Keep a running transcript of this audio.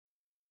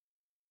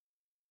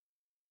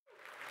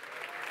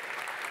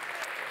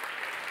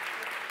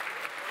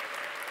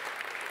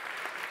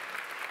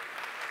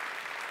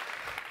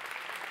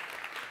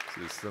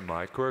Is the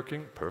mic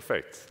working?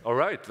 Perfect. All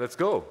right, let's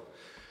go.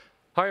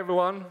 Hi,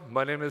 everyone.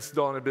 My name is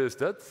Daniel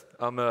Bystedt.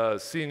 I'm a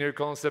senior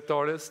concept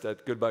artist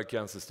at Goodbye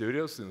Kansas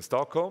Studios in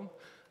Stockholm.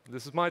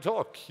 This is my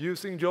talk,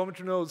 using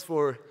geometry nodes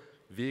for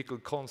vehicle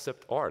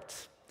concept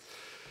art.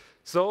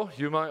 So,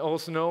 you might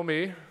also know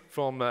me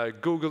from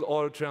Google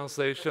Auto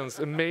Translation's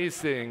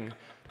amazing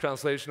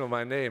translation of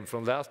my name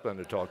from last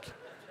Blender talk.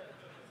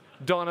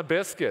 Daniel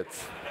Bystedt.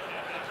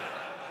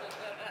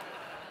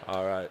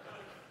 All right.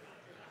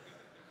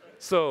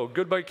 So,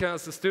 Goodbye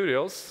Kansas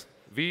Studios.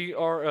 We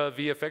are a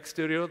VFX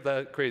studio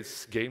that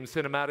creates game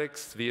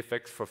cinematics,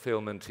 VFX for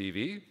film and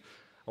TV.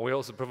 And we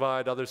also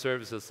provide other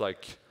services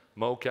like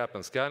mocap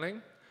and scanning.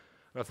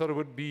 And I thought it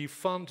would be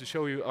fun to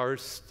show you our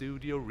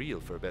studio reel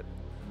for a bit.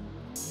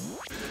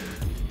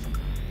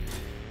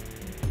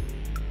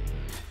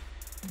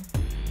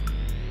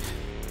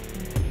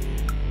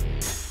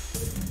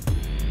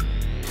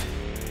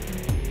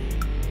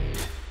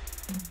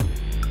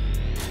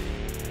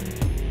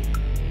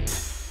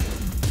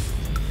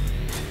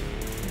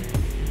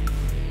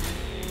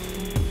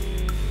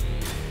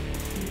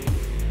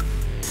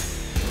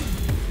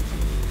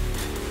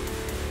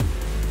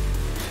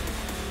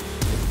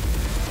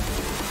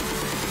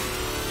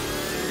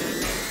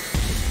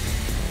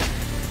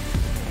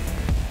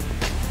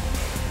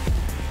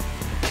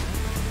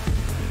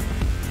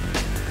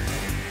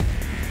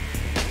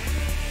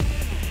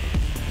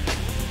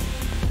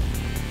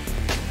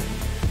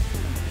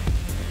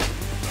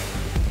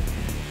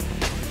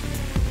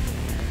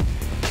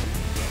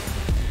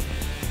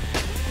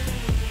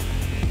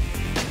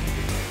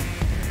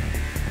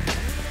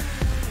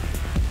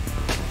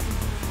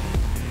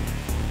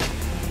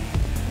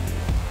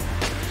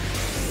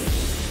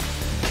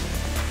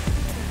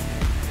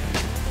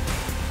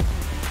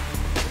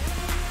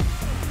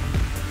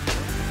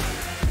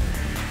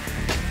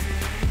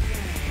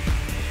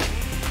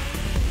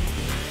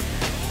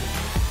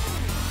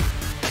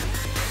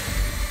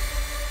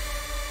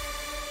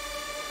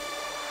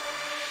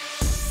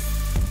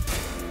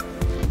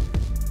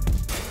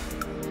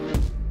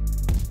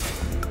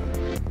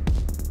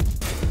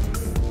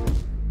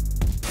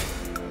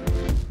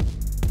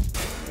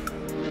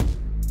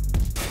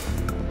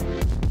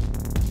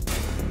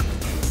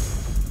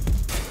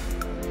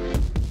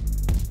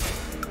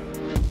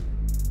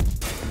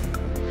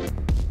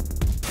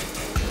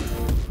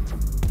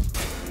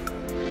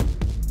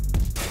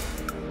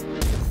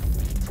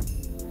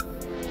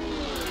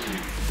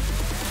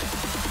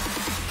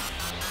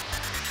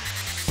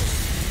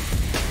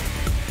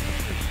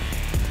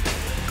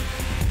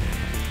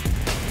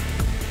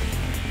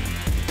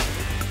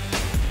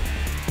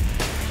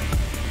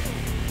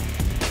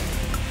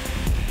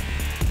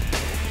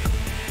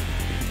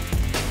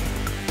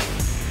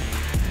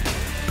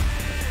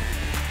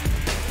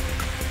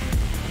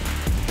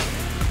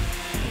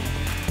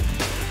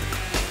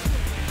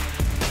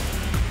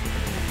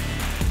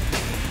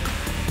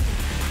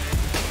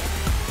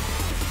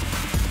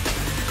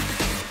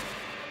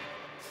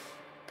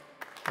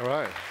 All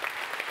right.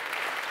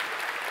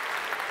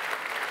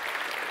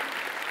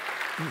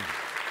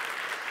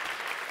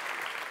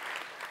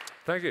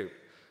 Thank you.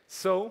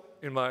 So,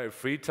 in my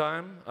free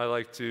time, I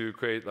like to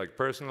create like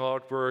personal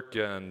artwork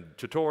and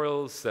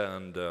tutorials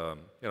and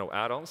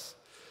add-ons.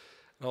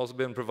 I've also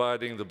been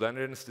providing the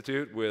Blender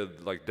Institute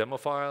with like demo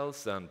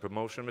files and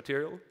promotion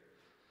material.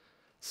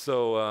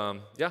 So,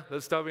 yeah,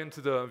 let's dive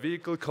into the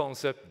vehicle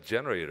concept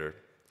generator.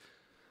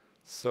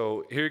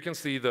 So here you can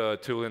see the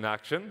tool in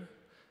action.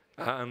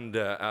 And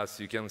as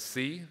you can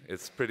see,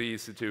 it's pretty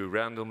easy to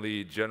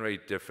randomly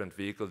generate different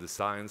vehicle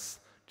designs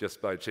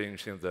just by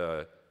changing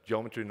the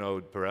geometry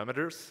node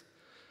parameters.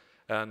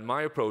 And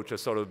my approach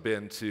has sort of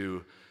been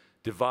to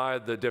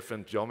divide the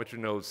different geometry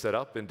nodes set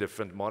up in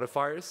different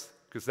modifiers,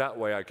 because that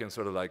way I can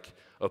sort of like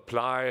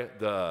apply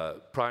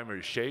the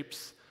primary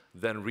shapes,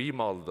 then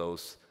remodel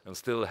those, and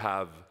still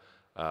have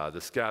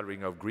the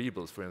scattering of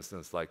greebles, for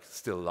instance, like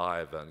still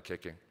live and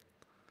kicking.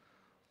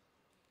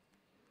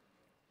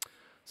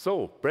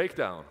 So,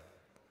 breakdown.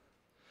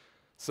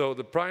 So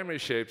the primary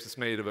shapes is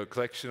made of a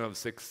collection of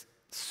 6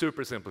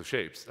 super simple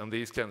shapes, and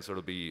these can sort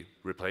of be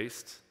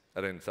replaced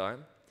at any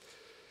time.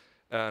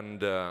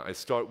 And I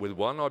start with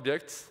one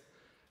object,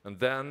 and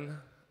then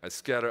I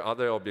scatter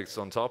other objects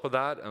on top of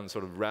that and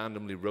sort of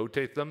randomly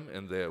rotate them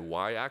in the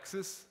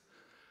y-axis.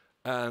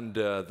 And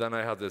then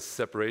I have this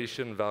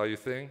separation value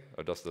thing.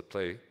 Or does that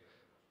play?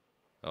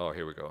 Oh,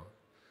 here we go.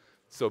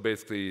 So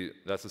basically,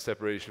 that's a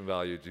separation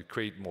value to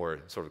create more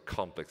sort of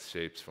complex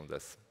shapes from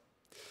this.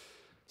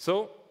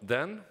 So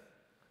then,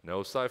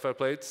 no sci-fi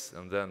plates,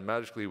 and then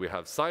magically we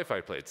have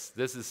sci-fi plates.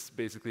 This is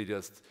basically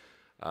just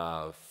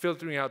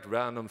filtering out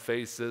random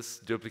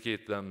faces,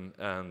 duplicate them,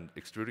 and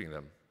extruding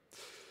them.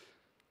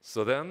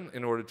 So then,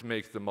 in order to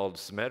make the model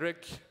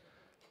symmetric,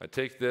 I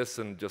take this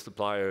and just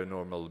apply a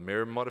normal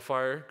mirror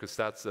modifier, because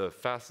that's the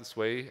fastest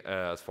way,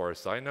 as far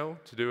as I know,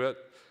 to do it.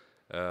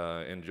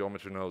 In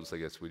geometry nodes, I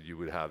guess you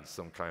would have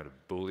some kind of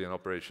Boolean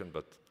operation,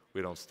 but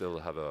we don't still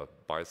have a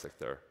bisect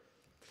there.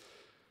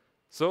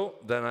 So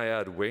then I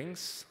add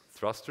wings,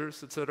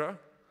 thrusters, etc.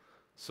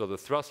 So the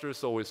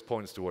thrusters always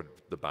points toward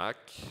the back,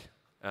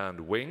 and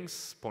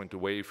wings point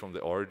away from the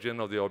origin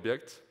of the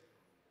object.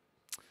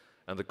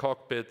 And the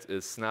cockpit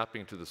is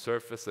snapping to the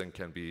surface and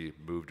can be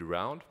moved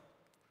around.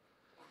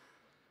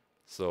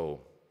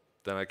 So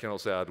then I can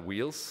also add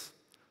wheels.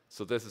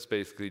 So this is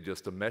basically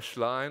just a mesh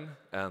line,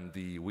 and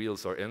the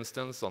wheels are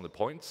instants on the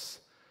points.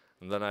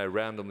 And then I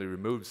randomly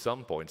remove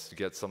some points to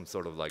get some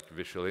sort of like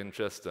visual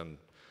interest, and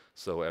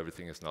so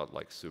everything is not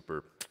like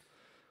super,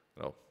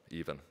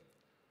 even.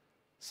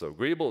 So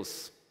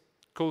greebles,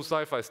 cool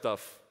sci-fi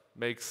stuff,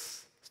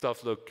 makes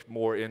stuff look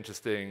more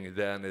interesting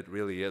than it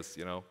really is,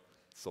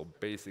 So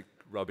basic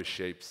rubbish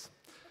shapes.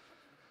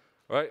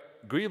 All right,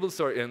 greebles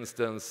are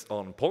instants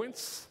on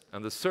points,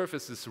 and the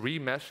surface is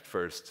remeshed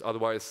first.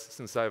 Otherwise,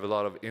 since I have a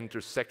lot of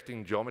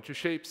intersecting geometry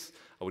shapes,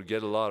 I would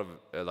get a lot of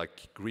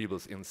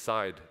greebles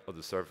inside of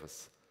the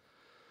surface.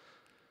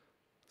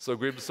 So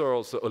greebles are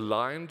also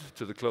aligned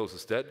to the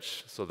closest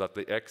edge, so that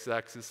the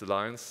x-axis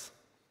aligns,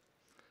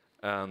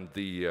 and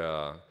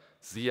the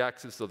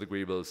z-axis of the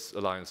greebles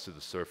aligns to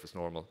the surface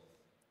normal.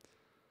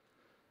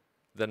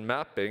 Then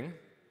mapping.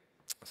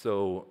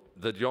 So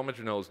the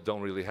geometry nodes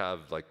don't really have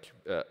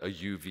a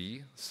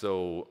UV.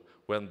 So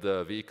when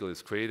the vehicle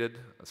is created,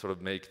 I sort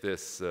of make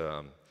this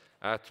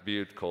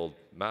attribute called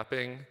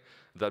mapping.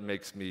 That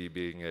makes me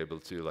being able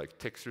to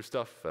texture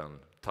stuff and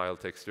tile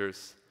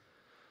textures.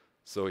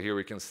 So here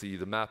we can see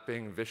the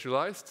mapping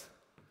visualized.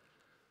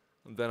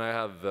 And then I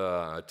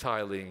have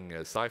tiling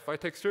sci-fi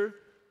texture.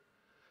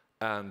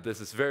 And this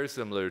is very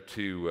similar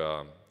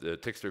to the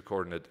texture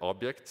coordinate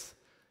objects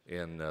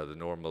in the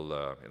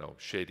normal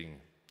shading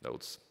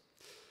nodes.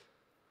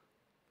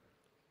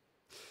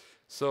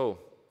 So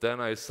then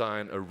I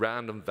assign a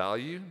random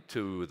value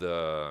to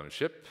the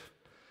ship,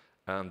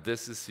 and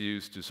this is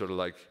used to sort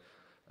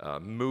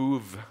of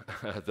move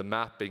the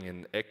mapping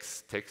in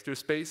X texture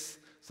space,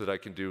 so that I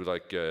can do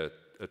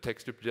a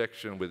texture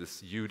projection with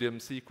this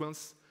UDIM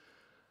sequence,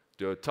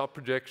 do a top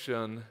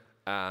projection,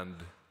 and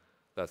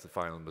that's the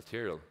final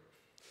material.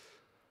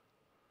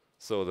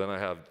 So then I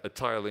have a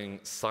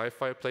tiling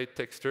sci-fi plate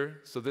texture.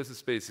 So this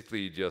is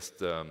basically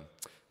just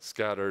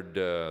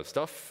scattered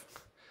stuff,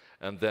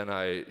 and then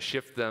I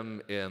shift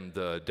them in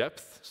the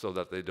depth so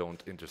that they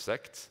don't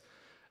intersect.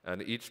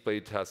 And each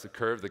plate has a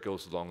curve that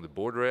goes along the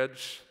border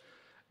edge,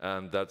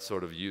 and that's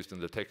sort of used in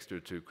the texture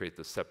to create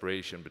the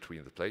separation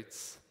between the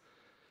plates.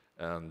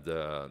 And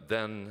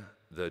then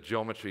the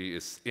geometry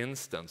is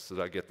instant, so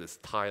that I get this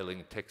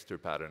tiling texture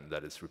pattern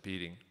that is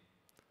repeating.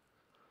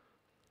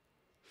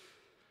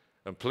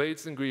 And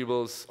plates and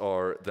greebles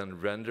are then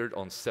rendered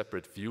on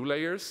separate view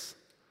layers.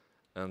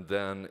 And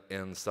then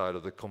inside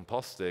of the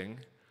composting,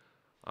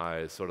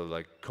 I sort of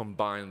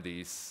combine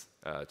these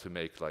to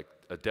make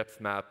a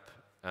depth map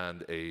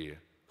and a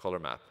color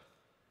map.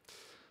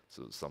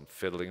 So some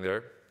fiddling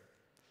there.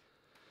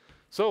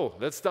 So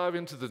let's dive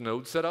into the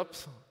node setup.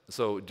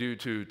 So due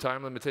to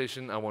time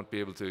limitation, I won't be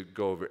able to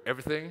go over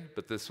everything,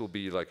 but this will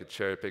be like a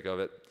cherry pick of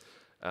it.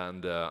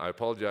 And I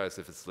apologize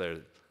if it's there.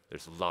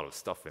 There's a lot of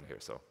stuff in here,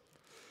 so.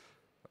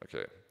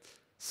 Okay.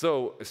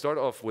 So I start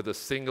off with a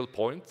single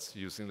point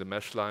using the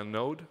mesh line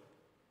node.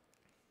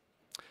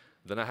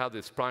 Then I have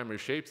this primary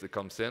shape that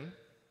comes in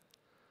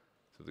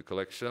to the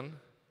collection.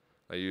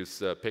 I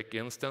use pick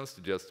instance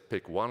to just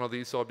pick one of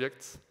these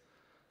objects,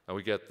 and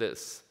we get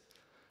this.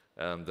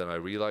 And then I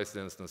realize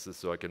the instances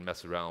so I can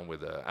mess around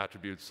with the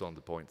attributes on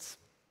the points.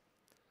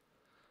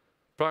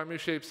 Primary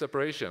shape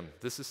separation.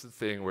 This is the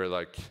thing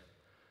where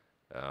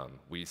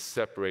we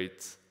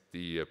separate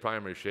the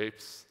primary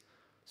shapes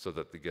so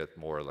that they get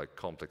more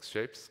complex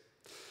shapes.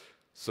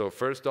 So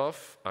first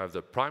off, I have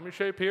the primary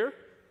shape here,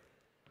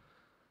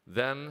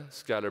 then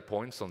scatter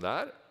points on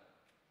that,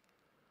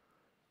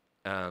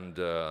 and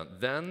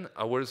then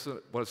I want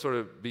to sort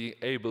of be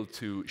able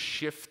to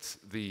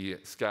shift the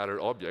scatter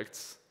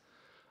objects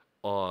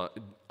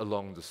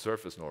along the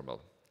surface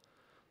normal.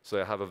 So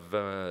I have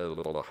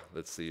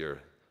let's see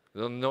here.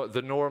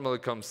 The normal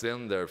comes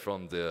in there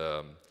from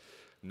the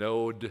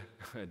node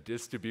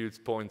distributes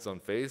points on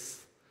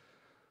face.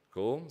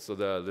 Cool. So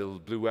the little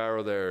blue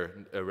arrow there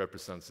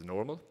represents the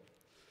normal.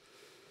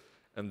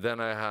 And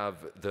then I have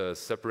the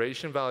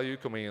separation value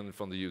coming in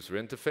from the user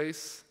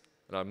interface,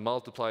 and I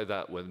multiply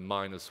that with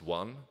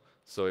 -1.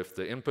 So if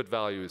the input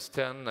value is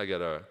 10, I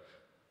get a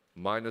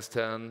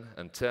 -10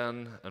 and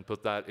 10, and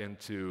put that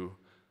into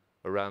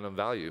a random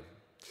value.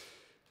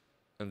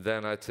 And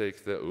then I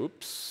take the,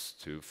 oops,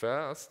 too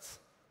fast.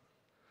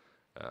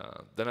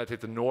 Then I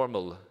take the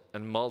normal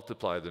and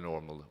multiply the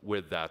normal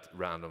with that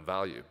random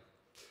value.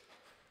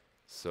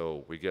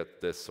 So we get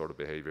this sort of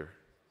behavior.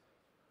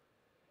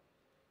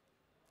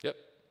 Yep.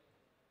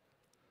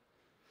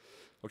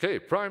 Okay,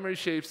 primary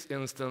shapes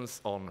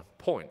instance on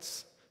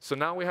points. So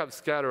now we have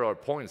scattered our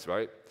points,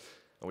 right?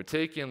 And we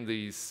take in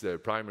these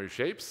primary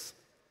shapes,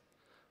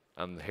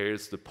 and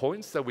here's the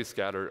points that we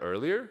scattered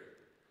earlier.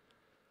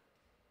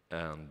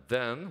 And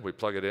then we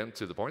plug it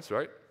into the points,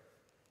 right?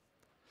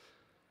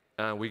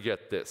 And we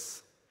get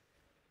this.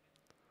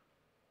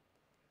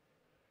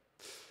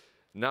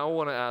 Now I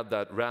want to add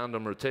that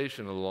random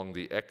rotation along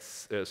the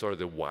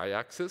the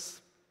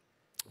y-axis.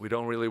 We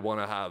don't really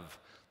want to have,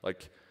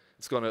 like,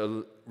 it's going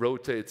to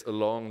rotate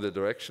along the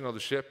direction of the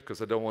ship,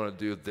 because I don't want to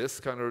do this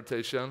kind of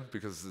rotation,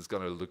 because it's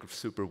going to look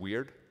super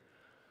weird.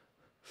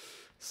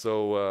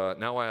 So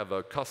now I have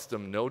a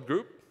custom node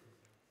group.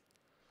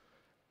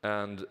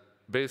 And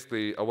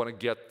basically, I want to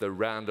get the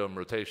random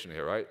rotation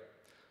here, right?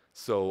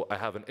 So I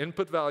have an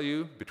input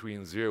value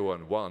between 0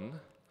 and 1,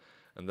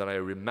 and then I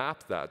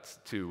remap that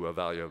to a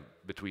value of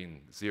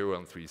between 0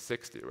 and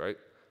 360, right?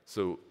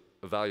 So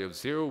a value of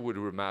 0 would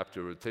remap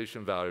to a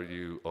rotation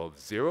value of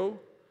 0,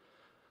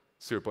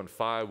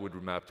 0.5 would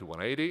remap to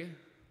 180,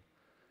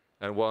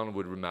 and 1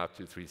 would remap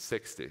to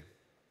 360.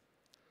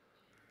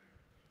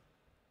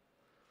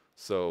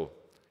 So,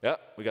 yeah,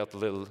 we got the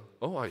little,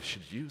 oh, I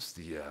should use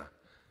the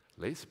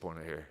laser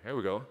pointer here. Here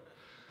we go.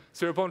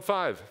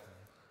 0.5.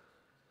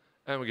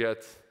 And we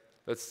get,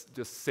 let's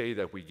just say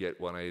that we get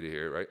 180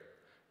 here, right?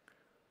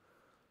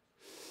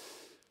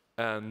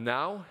 And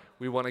now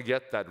we want to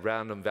get that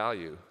random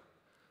value.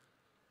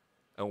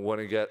 And we want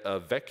to get a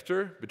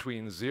vector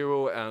between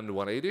 0 and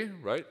 180,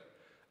 right?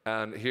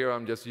 And here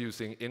I'm just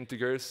using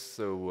integers.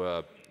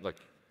 So,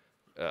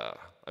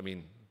 I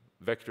mean,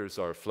 vectors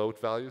are float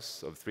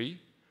values of 3.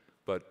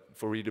 But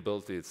for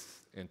readability,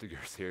 it's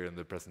integers here in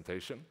the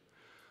presentation.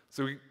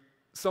 So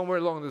somewhere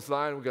along this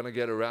line, we're going to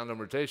get a random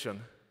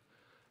rotation.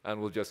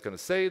 And we're just going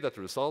to say that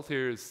the result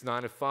here is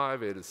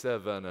 95,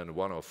 87, and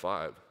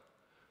 105.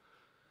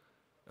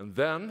 And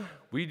then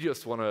we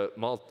just want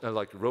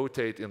to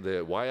rotate in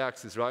the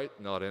y-axis, right?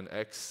 Not in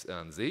x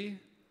and z.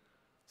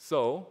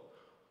 So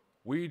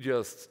we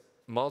just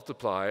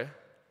multiply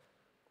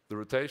the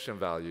rotation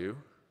value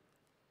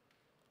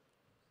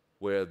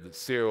with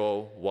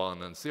 0,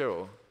 1, and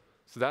 0.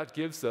 So that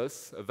gives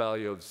us a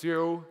value of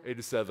 0,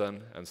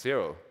 87, and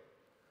 0.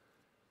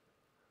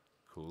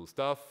 Cool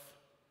stuff.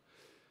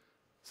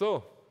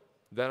 So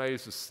then I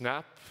use the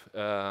snap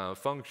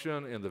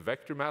function in the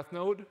vector math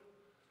node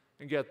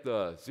and get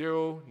the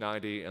 0,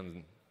 90,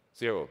 and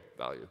 0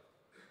 value.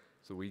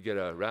 So we get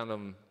a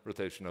random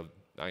rotation of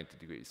 90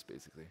 degrees,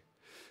 basically.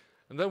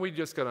 And then we're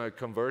just going to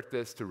convert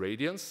this to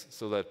radians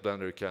so that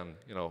Blender can,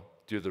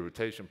 do the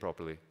rotation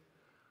properly.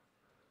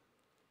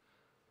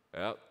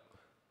 Yeah.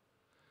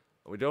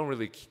 We don't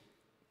really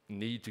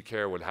need to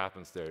care what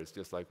happens there. It's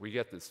just like we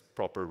get this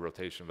proper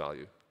rotation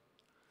value.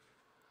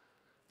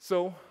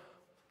 So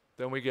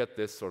then we get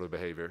this sort of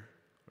behavior.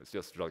 It's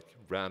just like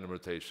random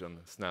rotation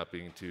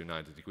snapping to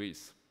 90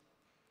 degrees.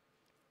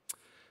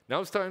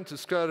 Now it's time to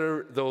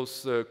scatter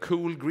those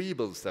cool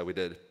greebles that we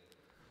did.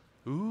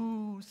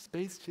 Ooh,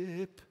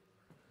 spaceship.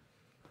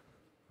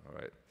 All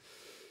right.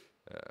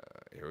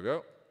 Here we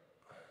go.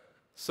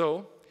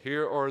 So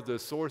here are the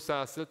source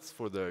assets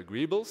for the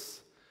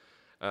greebles.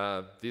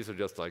 These are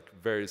just like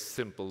very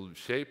simple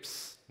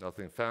shapes,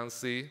 nothing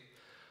fancy.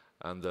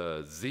 And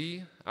the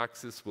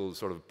z-axis will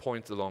sort of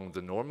point along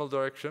the normal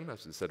direction,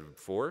 as we said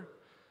before.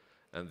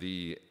 And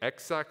the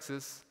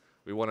x-axis,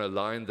 we want to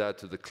align that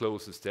to the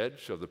closest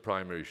edge of the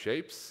primary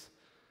shapes.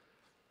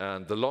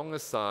 And the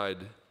longest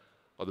side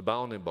of the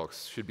bounding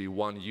box should be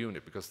 1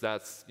 unit, because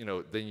that's,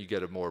 then you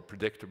get a more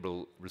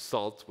predictable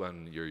result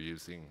when you're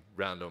using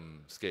random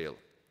scale.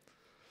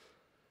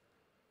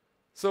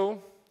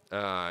 So,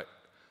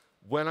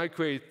 when I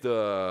create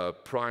the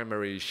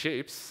primary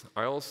shapes,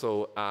 I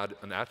also add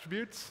an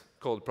attribute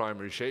called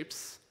primary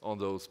shapes on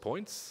those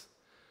points.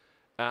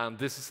 And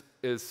this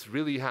is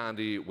really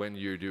handy when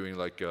you're doing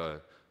like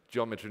a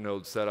geometry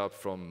node setup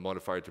from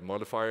modifier to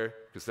modifier,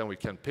 because then we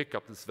can pick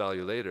up this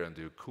value later and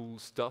do cool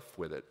stuff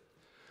with it.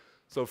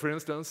 So for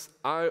instance,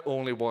 I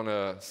only want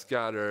to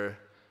scatter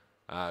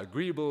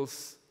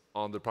greebles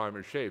on the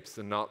primary shapes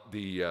and not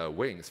the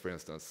wings, for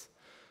instance.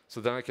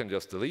 So then I can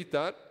just delete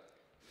that.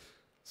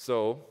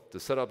 So the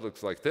setup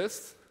looks like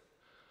this.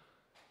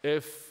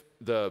 If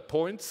the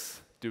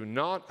points do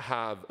not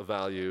have a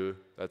value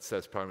that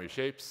says primary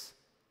shapes,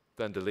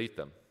 then delete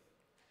them.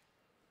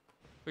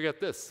 We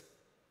get this.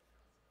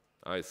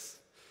 Nice.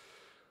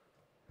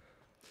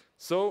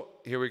 So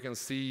here we can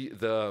see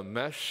the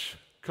mesh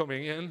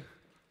coming in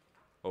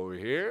over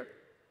here.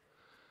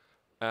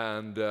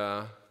 And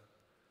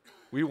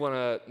we want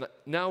to,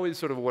 now we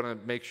sort of want to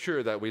make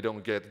sure that we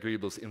don't get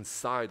greebles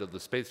inside of the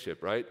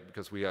spaceship, right?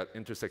 Because we got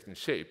intersecting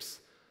shapes.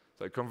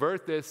 So I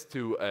convert this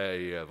to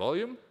a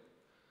volume,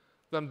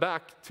 then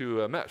back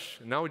to a mesh.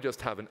 Now we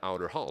just have an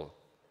outer hull.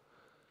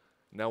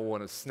 Now we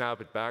want to snap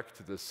it back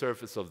to the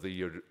surface of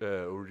the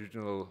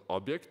original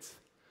object.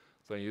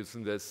 So I'm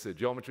using this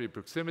geometry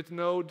proximity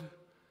node,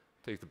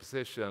 take the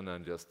position,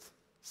 and just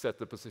set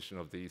the position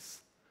of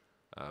these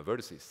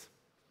vertices.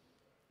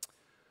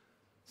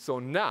 So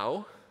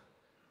now,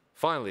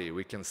 finally,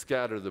 we can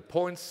scatter the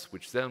points,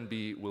 which then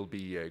will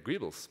be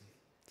greebles.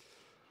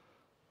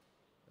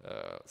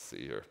 Let's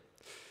see here.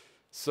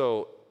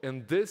 So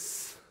in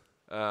this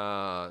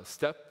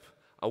step,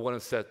 I want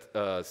to set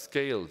a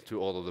scale to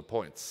all of the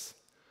points.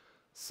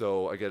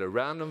 So I get a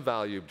random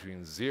value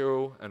between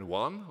 0 and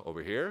 1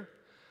 over here.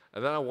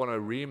 And then I want to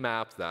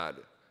remap that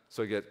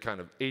So I get kind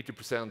of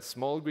 80%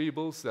 small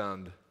greebles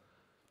and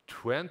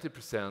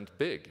 20%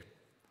 big.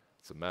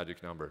 It's a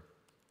magic number.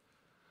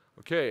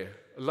 Okay,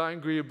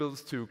 align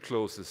greebles to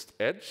closest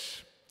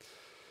edge.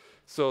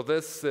 So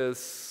this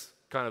is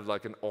kind of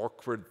like an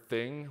awkward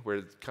thing where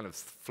it kind of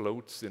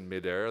floats in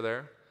midair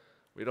there.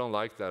 We don't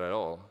like that at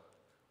all.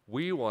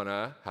 We want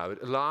to have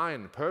it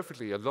align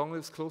perfectly along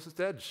its closest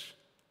edge.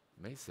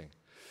 Amazing.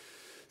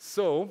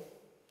 So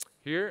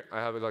here I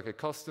have like a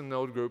custom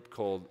node group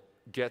called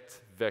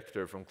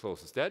getVector from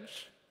closest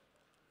edge.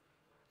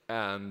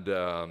 And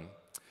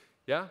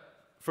yeah,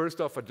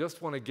 first off, I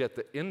just want to get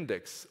the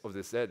index of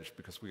this edge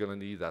because we're going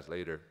to need that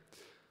later.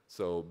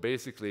 So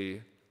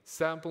basically,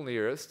 sample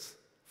nearest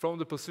from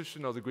the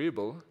position of the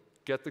greeble,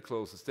 get the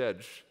closest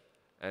edge,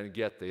 and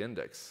get the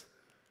index.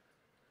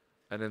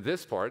 And in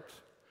this part,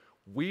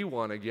 we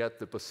want to get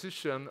the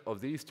position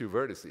of these two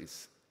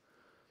vertices.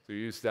 So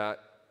use that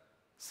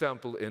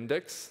sample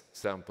index,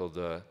 sample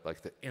the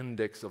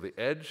index of the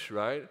edge,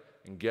 right?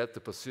 And get the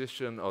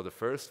position of the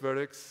first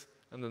vertex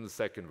and then the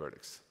second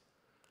vertex.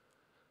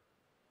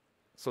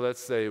 So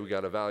let's say we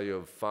got a value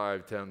of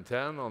 5, 10,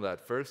 10 on that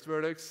first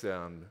vertex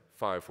and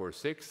 5, 4,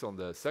 6 on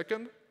the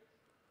second.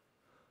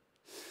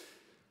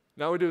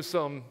 Now we do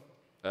some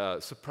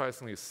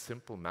surprisingly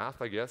simple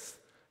math, I guess.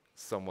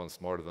 Someone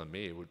smarter than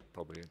me would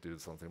probably do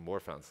something more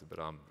fancy, but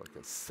I'm like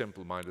a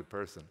simple-minded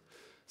person.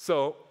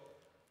 So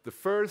the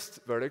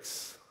first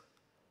vertex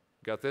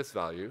got this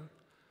value,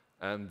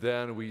 and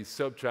then we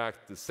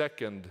subtract the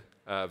second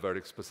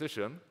vertex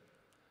position,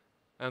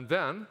 and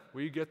then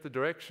we get the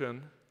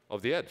direction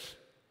of the edge.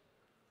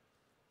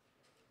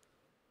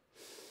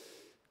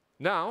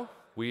 Now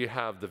we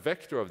have the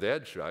vector of the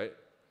edge, right?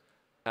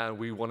 And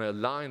we want to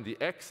align the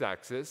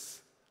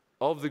x-axis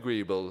of the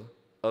greeble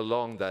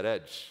along that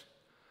edge.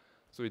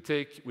 So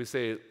we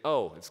say,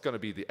 oh, it's going to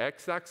be the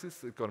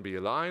x-axis, it's going to be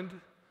aligned,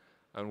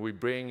 and we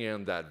bring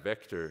in that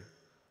vector,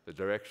 the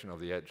direction of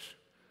the edge.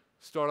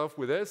 Start off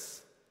with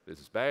this. This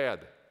is bad.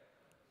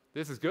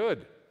 This is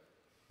good.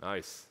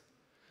 Nice.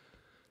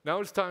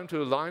 Now it's time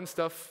to align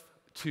stuff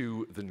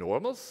to the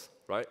normals,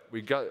 right?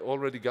 We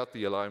already got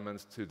the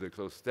alignments to the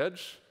closest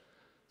edge.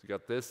 So we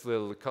got this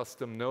little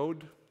custom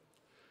node.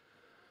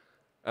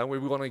 And we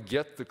want to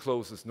get the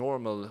closest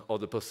normal of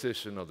the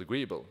position of the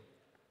greeble.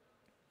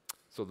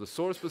 So the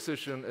source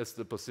position is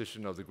the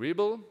position of the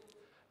greeble,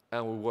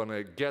 and we want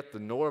to get the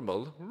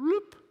normal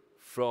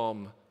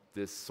from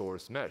this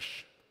source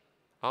mesh.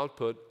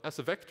 Output as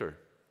a vector,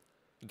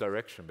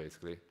 direction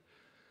basically.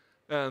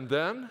 And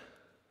then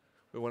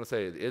we want to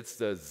say it's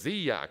the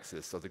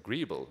z-axis of the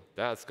greeble.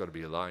 That's going to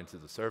be aligned to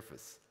the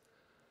surface.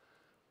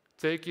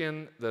 Take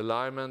in the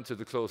alignment to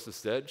the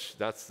closest edge.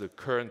 That's the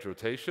current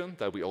rotation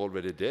that we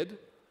already did.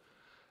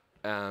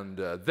 And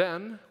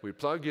then we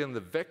plug in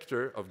the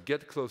vector of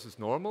get closest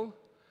normal,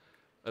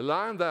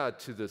 align that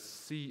to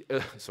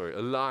the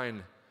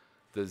align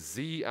the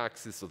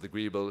z-axis of the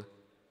greeble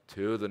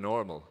to the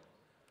normal.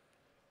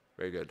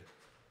 Very good.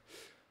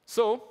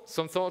 So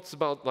some thoughts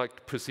about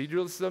like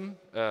proceduralism,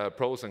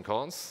 pros and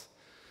cons.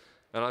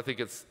 And I think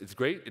it's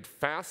great. It's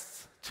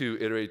fast to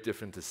iterate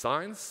different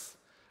designs,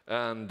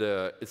 and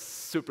it's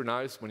super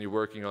nice when you're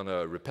working on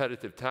a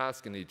repetitive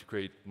task and need to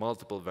create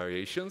multiple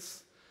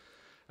variations.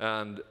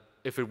 And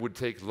if it would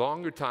take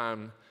longer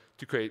time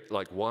to create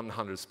like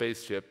 100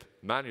 spaceship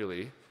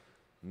manually,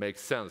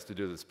 makes sense to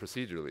do this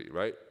procedurally,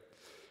 right?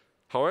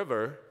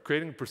 However,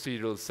 creating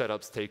procedural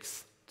setups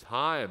takes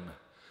time.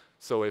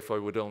 So if I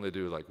would only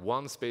do like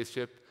one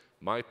spaceship,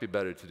 might be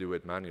better to do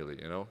it manually,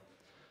 you know?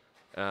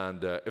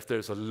 And if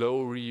there's a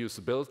low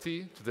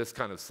reusability to this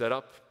kind of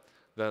setup,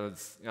 then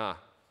it's,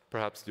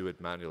 perhaps do it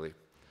manually.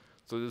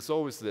 So there's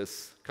always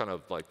this kind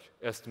of like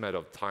estimate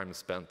of time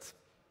spent.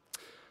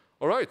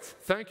 All right,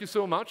 thank you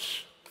so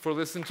much for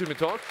listening to me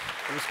talk.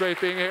 It was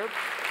great being here.